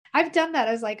I've done that.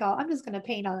 I was like, oh, I'm just going to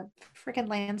paint a freaking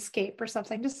landscape or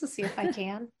something just to see if I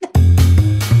can.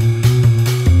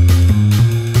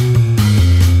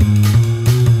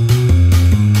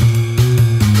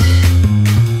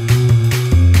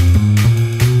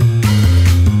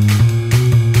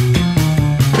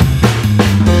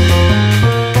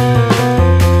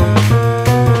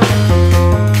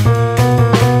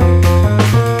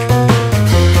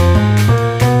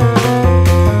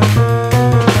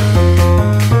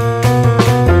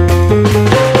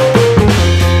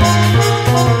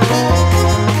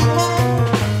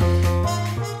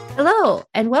 Hello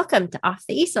and welcome to Off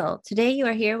the Easel. Today you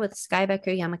are here with Sky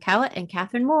Becker Yamakawa and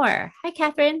Catherine Moore. Hi,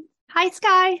 Catherine. Hi,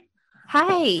 Sky.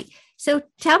 Hi. So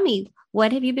tell me,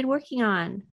 what have you been working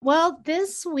on? Well,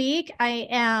 this week I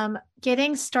am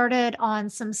getting started on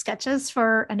some sketches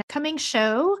for an upcoming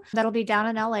show that'll be down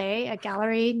in LA at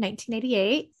Gallery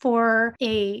 1988 for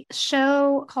a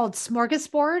show called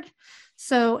Smorgasbord.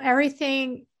 So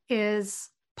everything is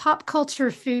pop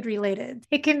culture food related.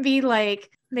 It can be like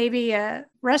maybe a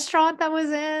restaurant that was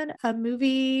in a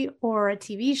movie or a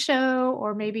TV show,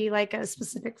 or maybe like a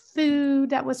specific food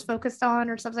that was focused on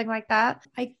or something like that.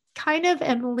 I kind of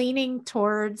am leaning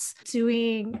towards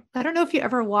doing, I don't know if you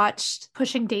ever watched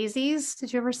Pushing Daisies.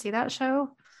 Did you ever see that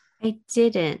show? I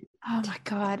didn't. Oh my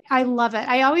God. I love it.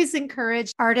 I always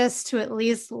encourage artists to at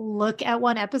least look at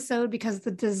one episode because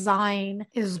the design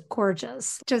is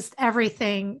gorgeous. Just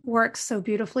everything works so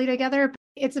beautifully together.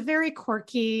 It's a very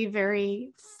quirky,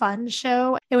 very fun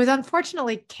show. It was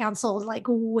unfortunately canceled like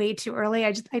way too early.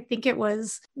 I think it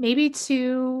was maybe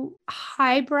too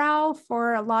highbrow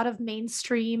for a lot of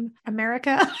mainstream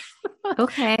America.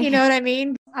 Okay. You know what I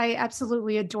mean? I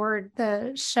absolutely adored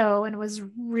the show and was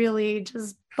really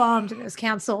just bummed it was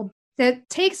canceled. It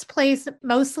takes place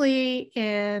mostly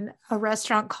in a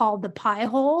restaurant called the Pie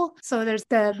Hole. So there's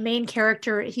the main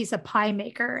character, he's a pie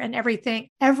maker, and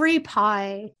every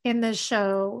pie in the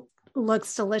show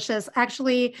looks delicious.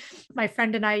 Actually, my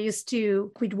friend and I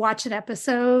we'd watch an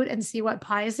episode and see what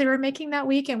pies they were making that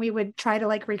week, and we would try to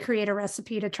like recreate a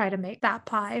recipe to try to make that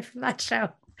pie from that show.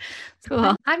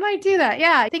 Cool. I might do that.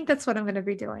 Yeah, I think that's what I'm going to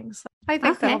be doing. So I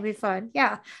think that'll be fun.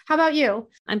 Yeah. How about you?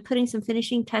 I'm putting some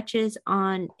finishing touches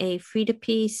on a Frida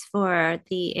piece for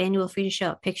the annual Frida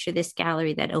Show at Picture This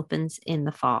gallery that opens in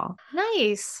the fall.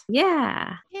 Nice.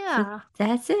 Yeah. Yeah. So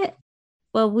that's it.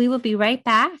 Well, we will be right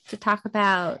back to talk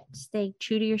about staying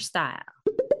true to your style.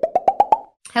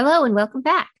 Hello and welcome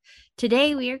back.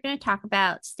 Today we are going to talk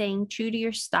about staying true to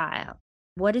your style.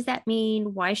 What does that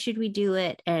mean? Why should we do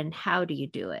it? And how do you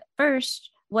do it?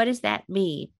 First, what does that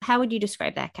mean? How would you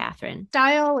describe that, Catherine?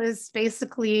 Style is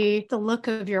basically the look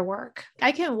of your work.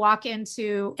 I can walk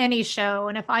into any show,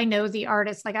 and if I know the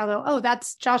artist, like I'll go, oh,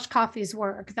 that's Josh Coffey's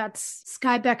work. That's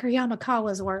Sky Becker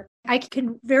Yamakawa's work. I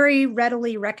can very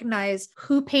readily recognize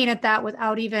who painted that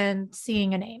without even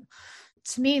seeing a name.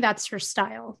 To me, that's your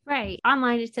style. Right.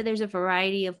 Online, it said there's a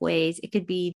variety of ways. It could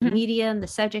be the medium, the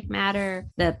subject matter,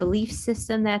 the belief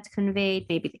system that's conveyed,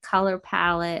 maybe the color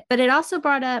palette. But it also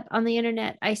brought up on the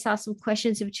internet, I saw some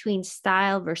questions between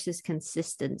style versus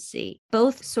consistency.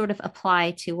 Both sort of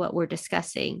apply to what we're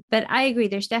discussing. But I agree,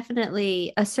 there's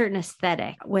definitely a certain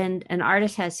aesthetic. When an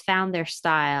artist has found their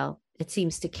style, it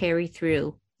seems to carry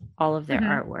through all of their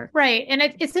artwork. Right. And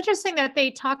it's interesting that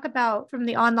they talk about from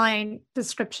the online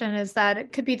description is that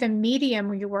it could be the medium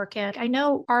where you work in. I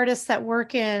know artists that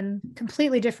work in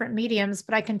completely different mediums,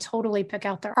 but I can totally pick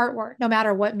out their artwork no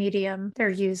matter what medium they're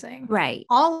using. Right.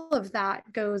 All of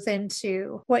that goes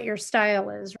into what your style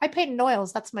is. I paint in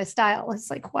oils. That's my style. It's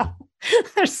like, well,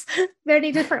 there's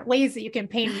many different ways that you can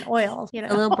paint in oil. You know,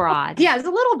 a little broad. Yeah, it's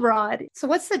a little broad. So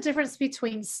what's the difference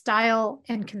between style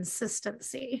and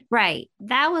consistency? Right.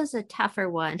 That was a tougher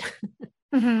one.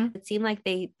 Mm-hmm. It seemed like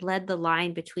they bled the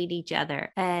line between each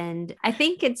other. And I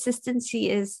think consistency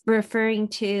is referring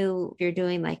to if you're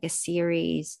doing like a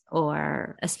series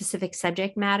or a specific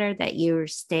subject matter that you're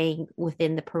staying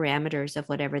within the parameters of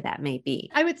whatever that may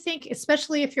be. I would think,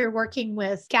 especially if you're working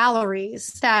with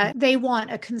galleries, that they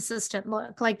want a consistent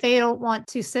look. Like they don't want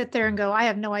to sit there and go, I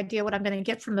have no idea what I'm going to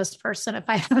get from this person if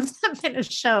I have something to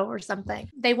show or something.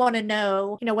 They want to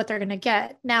know, what they're going to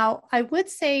get. Now, I would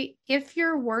say if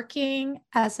you're working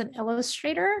as an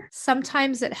illustrator,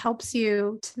 sometimes it helps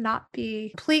you to not be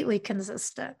completely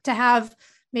consistent, to have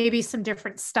maybe some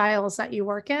different styles that you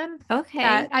work in. Okay.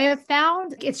 I have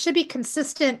found it should be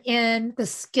consistent in the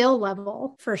skill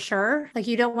level for sure. Like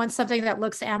you don't want something that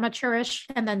looks amateurish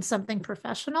and then something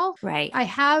professional. Right. I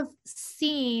have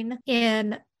seen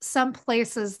in some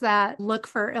places that look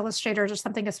for illustrators or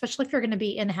something, especially if you're going to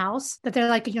be in-house, that they're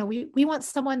like, we want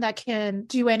someone that can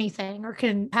do anything or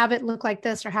can have it look like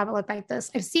this or have it look like this.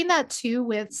 I've seen that too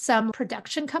with some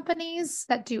production companies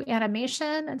that do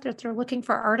animation, and they're looking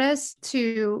for artists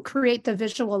to create the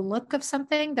visual look of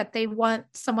something, that they want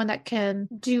someone that can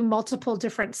do multiple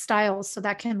different styles so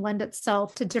that can lend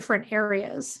itself to different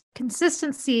areas.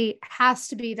 Consistency has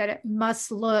to be that it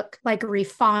must look like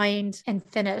refined and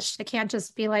finished. It can't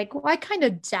just be like, well, I kind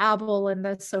of dabble in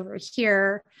this over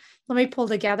here. Let me pull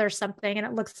together something and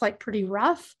it looks like pretty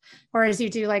rough. Or as you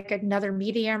do like another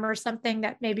medium or something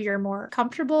that maybe you're more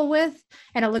comfortable with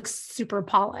and it looks super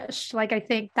polished. Like, I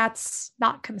think that's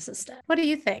not consistent. What do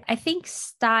you think? I think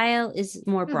style is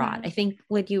more broad. I think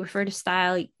when you refer to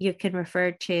style, you can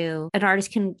refer to an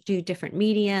artist can do different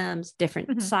mediums,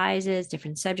 different sizes,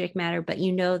 different subject matter, but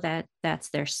that that's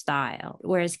their style.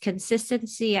 Whereas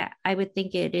consistency, I would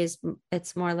think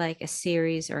it's more like a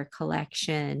series or a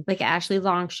collection. Like Ashley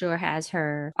Longshore has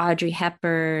her Audrey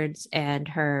Hepburn's and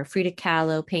her Frida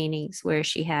Kahlo paintings where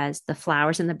she has the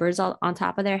flowers and the birds all on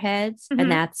top of their heads.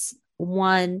 And that's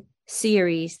one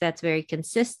series that's very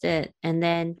consistent. And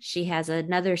then she has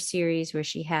another series where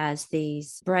she has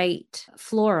these bright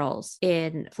florals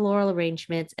in floral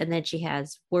arrangements. And then she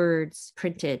has words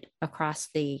printed across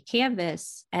the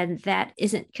canvas. And that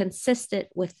isn't consistent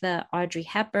with the Audrey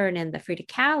Hepburn and the Frida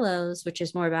Kahlo's, which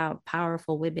is more about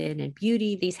powerful women and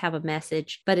beauty. These have a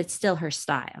message, but it's still her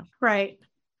style. Right.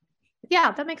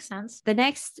 Yeah, that makes sense. The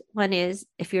next one is,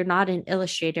 if you're not an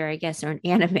illustrator, I guess, or an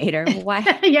animator, why?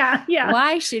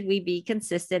 Why should we be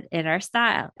consistent in our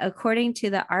style? According to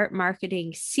the Art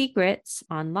Marketing Secrets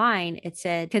online, it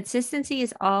said consistency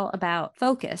is all about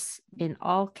focus in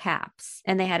all caps.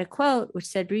 And they had a quote which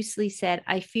said, Bruce Lee said,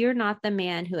 "I fear not the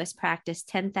man who has practiced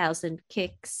 10,000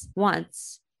 kicks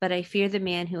once, but I fear the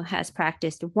man who has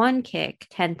practiced one kick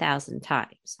 10,000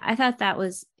 times." I thought that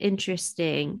was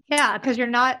interesting. Yeah, because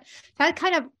that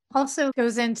kind of also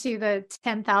goes into the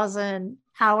 10,000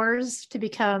 hours to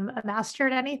become a master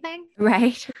at anything.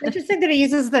 Right. Interesting that he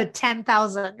uses the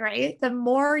 10,000, right? The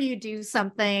more you do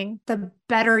something, the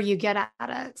better you get at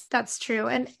it. That's true.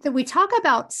 And we talk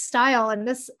about style, and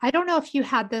this, I don't know if you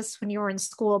had this when you were in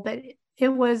school, but it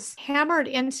was hammered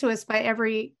into us by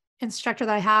every instructor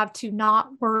that I have to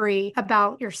not worry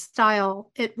about your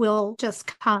style. It will just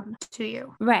come to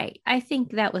you. Right. I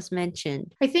think that was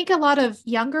mentioned. I think a lot of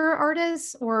younger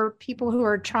artists or people who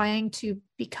are trying to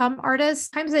become artists,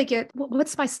 sometimes they get,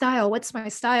 what's my style? What's my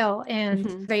style?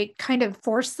 And they kind of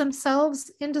force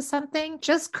themselves into something.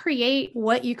 Just create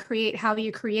what you create, how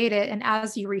you create it. And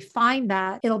as you refine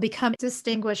that, it'll become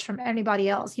distinguished from anybody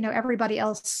else. Everybody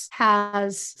else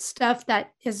has stuff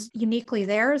that is uniquely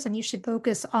theirs, and you should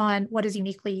focus on what is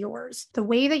uniquely yours. The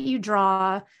way that you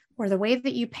draw or the way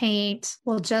that you paint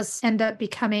will just end up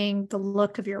becoming the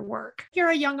look of your work. If you're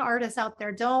a young artist out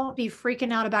there, don't be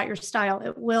freaking out about your style.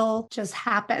 It will just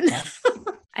happen.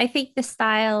 I think the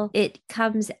style, it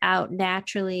comes out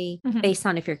naturally based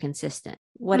on if you're consistent.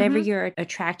 Whatever you're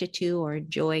attracted to or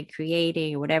enjoy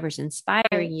creating or whatever's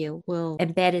inspiring you will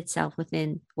embed itself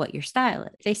within what your style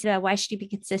is. They said, why should you be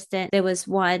consistent? There was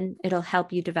one, it'll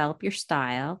help you develop your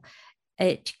style.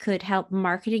 It could help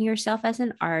marketing yourself as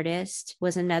an artist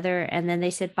was another. And then they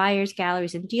said buyers,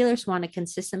 galleries, and dealers want a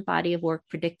consistent body of work,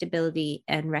 predictability,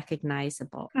 and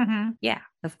recognizable. Yeah,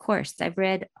 of course. I've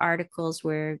read articles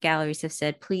where galleries have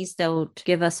said, please don't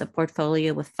give us a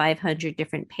portfolio with 500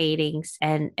 different paintings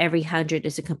and every 100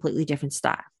 is a completely different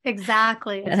style.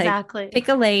 Exactly. Like, pick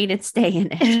a lane and stay in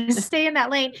it. Stay in that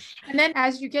lane. And then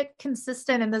as you get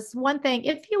consistent in this one thing,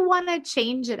 if you want to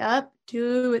change it up,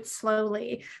 do it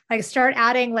slowly. Like start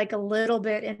adding like a little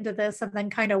bit into this and then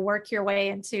kind of work your way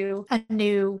into a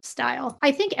new style.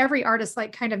 I think every artist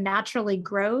like kind of naturally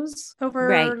grows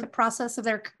over the process of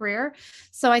their career.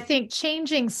 So I think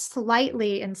changing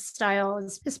slightly in style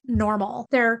is normal.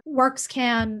 Their works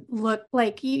can look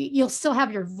like you'll still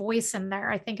have your voice in there.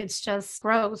 I think it's just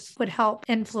growth would help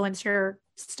influence your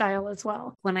style as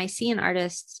well. When I see an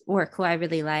artist's work who I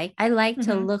really like, I like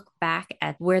to look back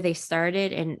at where they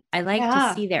started, and I like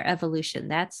to see their evolution.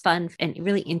 That's fun and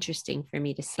really interesting for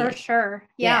me to see. For sure.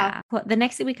 Yeah. Well, the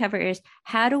next thing we cover is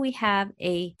how do we have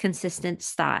a consistent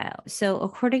style? So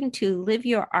according to Live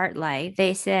Your Art Life,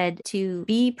 they said to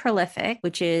be prolific,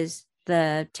 which is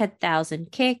the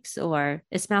 10,000 kicks, or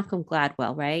it's Malcolm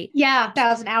Gladwell, right? Yeah,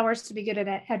 1,000 hours to be good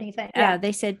at anything. Yeah,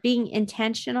 they said being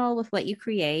intentional with what you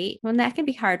create. Well, that can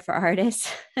be hard for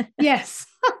artists. Yes.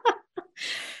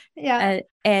 Yeah.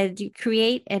 And you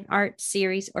create an art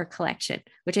series or collection,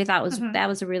 which I thought that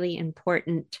was a really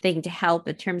important thing to help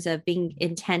in terms of being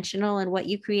intentional in what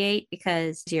you create,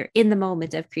 because you're in the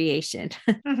moment of creation.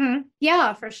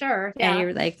 Yeah, for sure. And Yeah.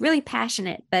 you're like really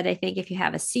passionate. But I think if you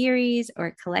have a series or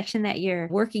a collection that you're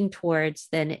working towards,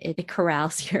 then it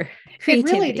corrals your It really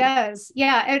creativity. does.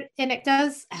 Yeah. And it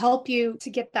does help you to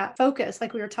get that focus,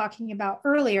 like we were talking about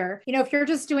earlier. If you're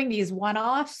just doing these one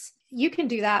offs, you can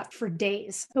do that for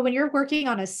days. But when you're working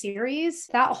on a series,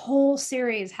 that whole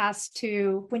series has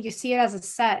to, when you see it as a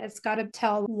set, it's got to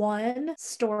tell one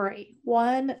story,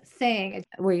 one thing.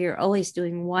 Where you're always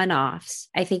doing one offs,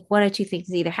 I think one or two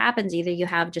things either happens. Either you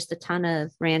have just a ton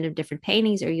of random different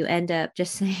paintings, or you end up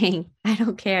just saying, I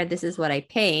don't care. This is what I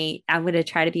paint. I'm going to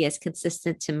try to be as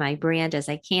consistent to my brand as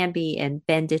I can be and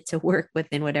bend it to work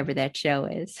within whatever that show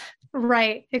is.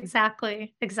 Right.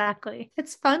 Exactly.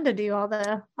 It's fun to do all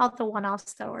the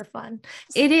one-offs that were fun.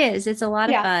 It is. It's a lot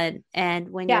of Yeah. fun. And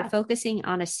when Yeah. you're focusing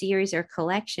on a series or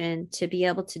collection, to be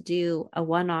able to do a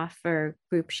one-off for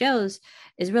group shows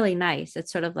is really nice.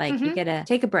 It's sort of like you get to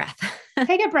take a breath.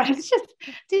 Take a breath. Just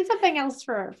do something else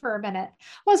for a minute.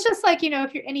 Well, it's just like,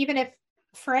 if you're, and even if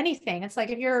for anything, it's like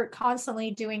if you're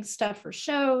constantly doing stuff for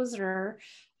shows or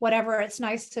whatever, it's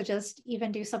nice to just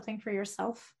even do something for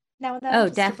yourself now and then. Oh,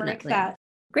 just to break definitely. that.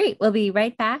 Great. We'll be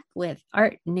right back with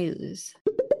art news.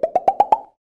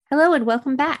 Hello and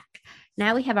welcome back.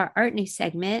 Now we have our art news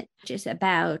segment, which is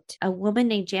about a woman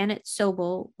named Janet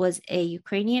Sobel, was a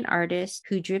Ukrainian artist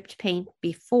who dripped paint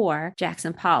before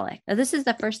Jackson Pollock. Now, this is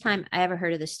the first time I ever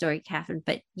heard of this story, Catherine,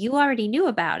 but you already knew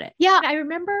about it. Yeah, I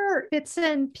remember bits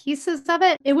and pieces of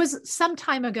it. It was some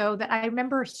time ago that I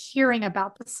remember hearing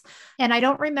about this. And I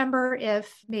don't remember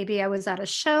if maybe I was at a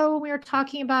show when we were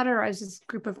talking about it, or I was this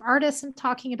group of artists and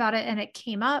talking about it and it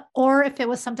came up, or if it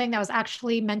was something that was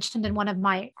actually mentioned in one of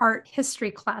my art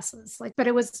history classes. But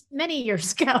it was many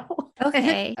years ago.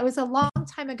 Okay. It was a long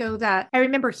time ago that I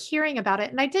remember hearing about it.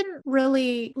 And I didn't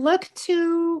really look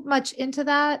too much into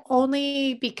that,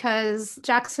 only because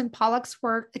Jackson Pollock's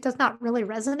work, it does not really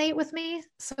resonate with me.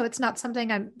 So it's not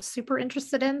something I'm super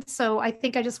interested in. So I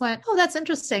think I just went, oh, that's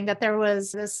interesting that there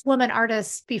was this woman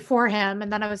artist before him.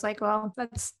 And then I was like, well,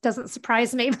 that doesn't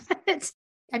surprise me. But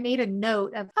I made a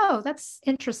note of, oh, that's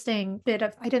interesting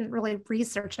I didn't really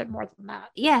research it more than that.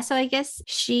 Yeah, so I guess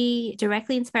she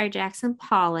directly inspired Jackson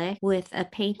Pollock with a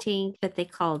painting that they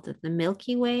called the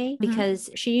Milky Way, because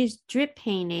she used drip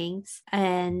paintings,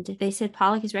 and they said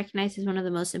Pollock is recognized as one of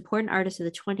the most important artists of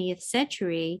the 20th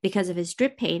century because of his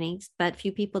drip paintings, but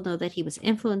few people know that he was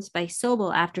influenced by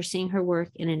Sobel after seeing her work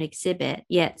in an exhibit,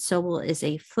 yet Sobel is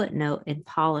a footnote in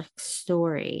Pollock's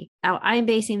story. Now, I'm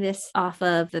basing this off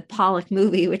of the Pollock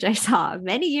movie, which I saw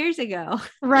many years ago.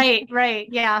 Right.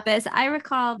 Yeah. But as I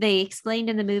recall, they explained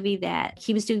in the movie that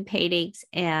he was doing paintings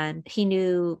and he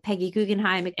knew Peggy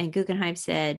Guggenheim, and Guggenheim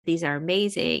said, these are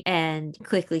amazing, and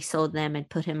quickly sold them and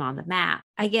put him on the map.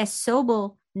 I guess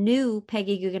Sobel knew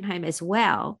Peggy Guggenheim as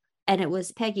well. And it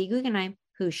was Peggy Guggenheim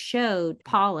who showed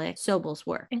Pollock Sobel's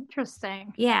work.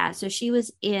 Interesting. Yeah, so she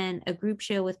was in a group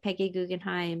show with Peggy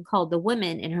Guggenheim called The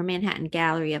Women in her Manhattan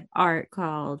Gallery of Art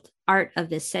called Art of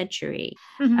the Century.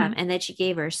 And then she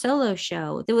gave her a solo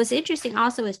show. That was interesting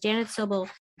also is Janet Sobel,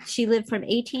 she lived from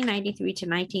 1893 to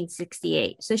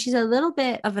 1968. So she's a little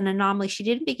bit of an anomaly. She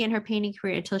didn't begin her painting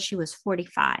career until she was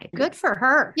 45. Good for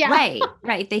her. Yeah.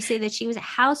 Right. They say that she was a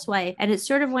housewife, and it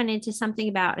sort of went into something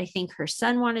about, I think her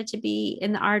son wanted to be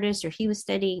in the artist, or he was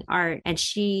studying art, and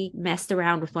she messed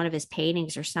around with one of his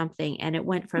paintings or something, and it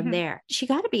went from there. She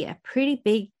got to be a pretty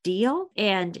big deal,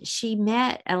 and she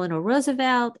met Eleanor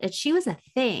Roosevelt, and she was a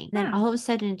thing. Then all of a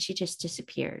sudden she just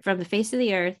disappeared from the face of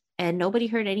the earth, and nobody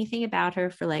heard anything about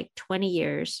her for like 20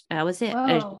 years. That was it.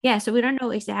 Yeah. So we don't know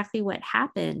exactly what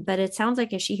happened, but it sounds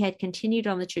like if she had continued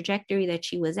on the trajectory that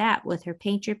she was at with her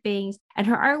paint drippings and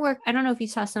her artwork, I don't know if you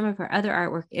saw some of her other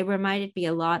artwork. It reminded me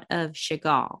a lot of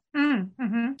Chagall.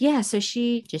 Yeah. So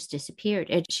she just disappeared.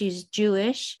 And she's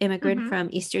Jewish, immigrant from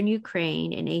Eastern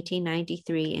Ukraine in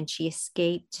 1893, and she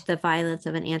escaped the violence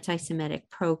of an anti-Semitic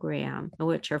program in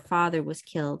which her father was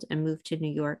killed and moved to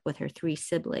New York with her 3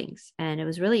 siblings. And it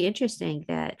was really interesting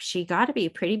that she got to be a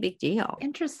pretty big deal.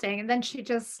 Interesting. And then she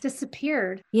just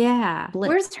disappeared. Yeah.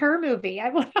 Where's her movie? I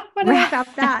want to know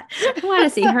about that. I want to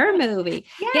see her movie.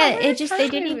 Yeah, they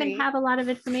didn't even have a lot of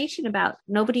information about,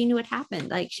 nobody knew what happened.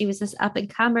 Like she was this up and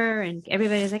comer and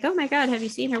everybody was like, oh my God, have you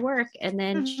seen her work? And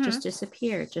then she just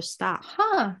disappeared, just stopped.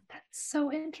 Huh. That's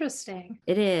so interesting.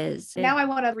 It is. Now I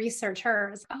want to research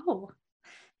hers. Oh,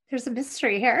 there's a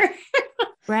mystery here.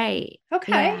 Right.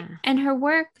 Okay. Yeah. And her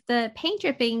work, the paint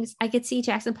drippings, I could see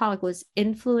Jackson Pollock was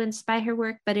influenced by her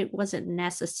work, but it wasn't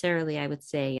necessarily, I would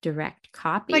say, direct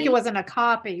copy. Like it wasn't a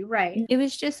copy, right? It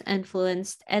was just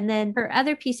influenced. And then her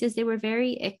other pieces, they were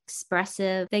very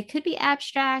expressive. They could be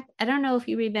abstract. I don't know if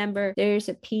you remember, there's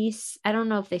a piece, I don't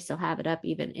know if they still have it up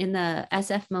even, in the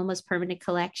SF MoMA's permanent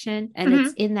collection. And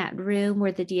it's in that room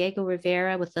where the Diego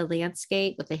Rivera with the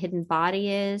landscape, with the hidden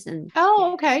body is. And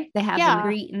okay. they have them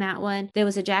greet in that one. There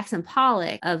was a Jackson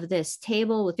Pollock of this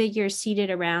table with figures seated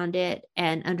around it.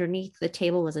 And underneath the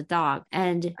table was a dog.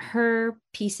 And her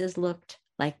pieces looked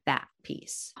like that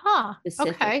piece.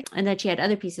 Okay. And then she had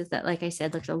other pieces that, like I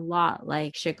said, looked a lot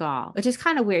like Chagall, which is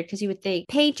kind of weird because you would think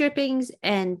paint drippings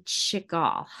and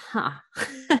Chagall,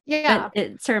 Yeah. But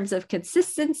in terms of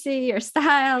consistency or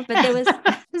style, but there was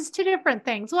there's two different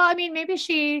things. Well, I mean, maybe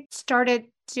she started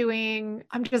doing,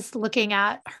 I'm just looking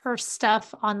at her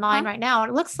stuff online right now.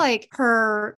 It looks like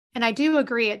her, and I do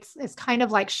agree, it's kind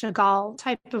of like Chagall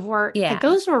type of work. Yeah. Like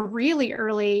those were really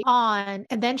early on.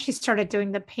 And then she started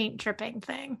doing the paint dripping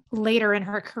thing later in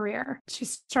her career. She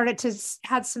started to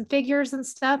had some figures and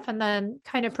stuff, and then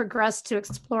kind of progressed to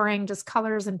exploring just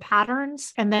colors and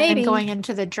patterns, and then going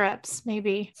into the drips.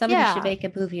 Maybe somebody should make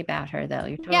a movie about her, though.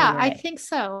 You're totally right. I think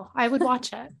so. I would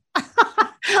watch it.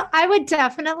 I would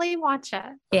definitely watch it.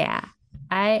 Yeah,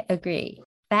 I agree.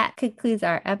 That concludes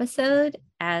our episode.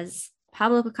 As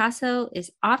Pablo Picasso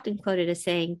is often quoted as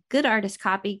saying, "Good artists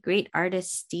copy, great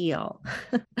artists steal."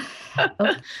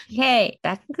 Okay,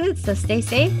 that concludes. So stay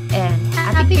safe and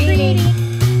happy creating.